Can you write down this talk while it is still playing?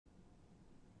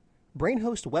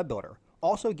BrainHost Web Builder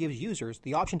also gives users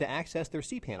the option to access their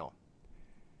cPanel.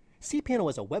 cPanel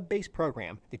is a web-based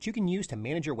program that you can use to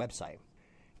manage your website.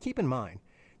 Keep in mind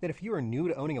that if you are new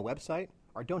to owning a website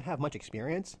or don't have much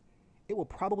experience, it will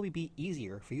probably be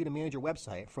easier for you to manage your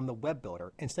website from the web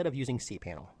builder instead of using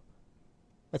cPanel.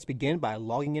 Let's begin by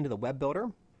logging into the web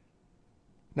builder.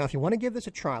 Now, if you want to give this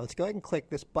a try, let's go ahead and click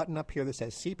this button up here that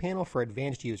says cPanel for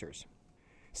advanced users.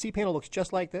 cPanel looks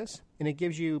just like this, and it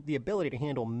gives you the ability to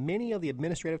handle many of the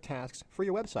administrative tasks for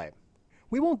your website.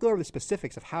 We won't go over the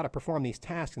specifics of how to perform these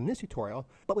tasks in this tutorial,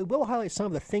 but we will highlight some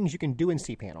of the things you can do in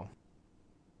cPanel.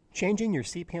 Changing your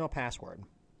cPanel password.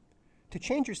 To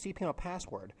change your cPanel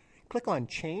password, click on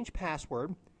Change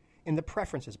Password in the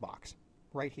Preferences box,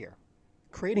 right here.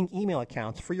 Creating email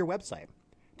accounts for your website.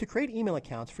 To create email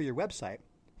accounts for your website,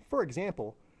 for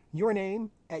example,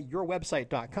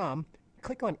 yourname@yourwebsite.com,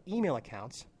 click on Email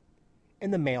Accounts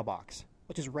in the mailbox,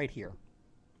 which is right here.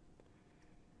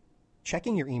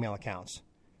 Checking your email accounts.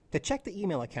 To check the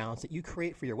email accounts that you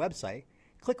create for your website,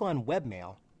 click on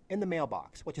Webmail in the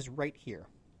mailbox, which is right here.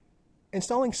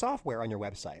 Installing software on your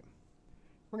website.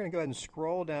 We're going to go ahead and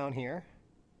scroll down here.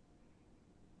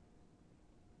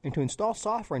 And to install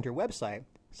software into your website,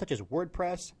 such as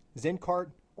WordPress,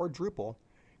 Zencart, or Drupal,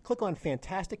 click on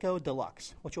Fantastico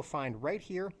Deluxe, which you'll find right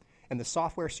here in the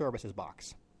Software Services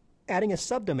box. Adding a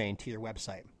subdomain to your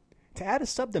website. To add a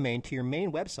subdomain to your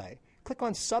main website, click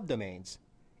on Subdomains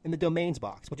in the Domains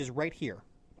box, which is right here.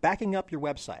 Backing up your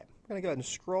website. We're going to go ahead and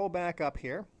scroll back up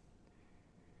here.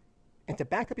 And to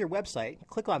back up your website,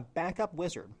 click on Backup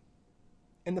Wizard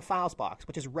in the Files box,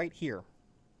 which is right here.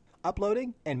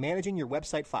 Uploading and managing your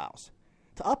website files.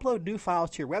 To upload new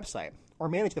files to your website or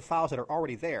manage the files that are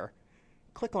already there,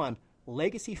 click on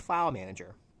Legacy File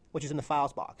Manager, which is in the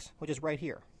Files box, which is right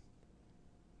here.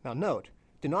 Now note,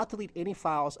 do not delete any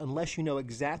files unless you know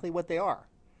exactly what they are.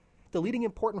 Deleting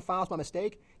important files by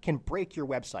mistake can break your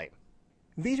website.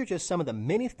 These are just some of the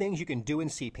many things you can do in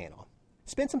cPanel.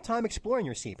 Spend some time exploring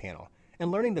your cPanel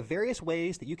and learning the various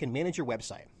ways that you can manage your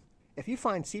website. If you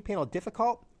find cPanel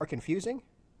difficult or confusing,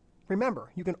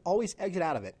 remember, you can always exit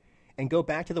out of it and go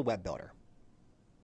back to the web builder.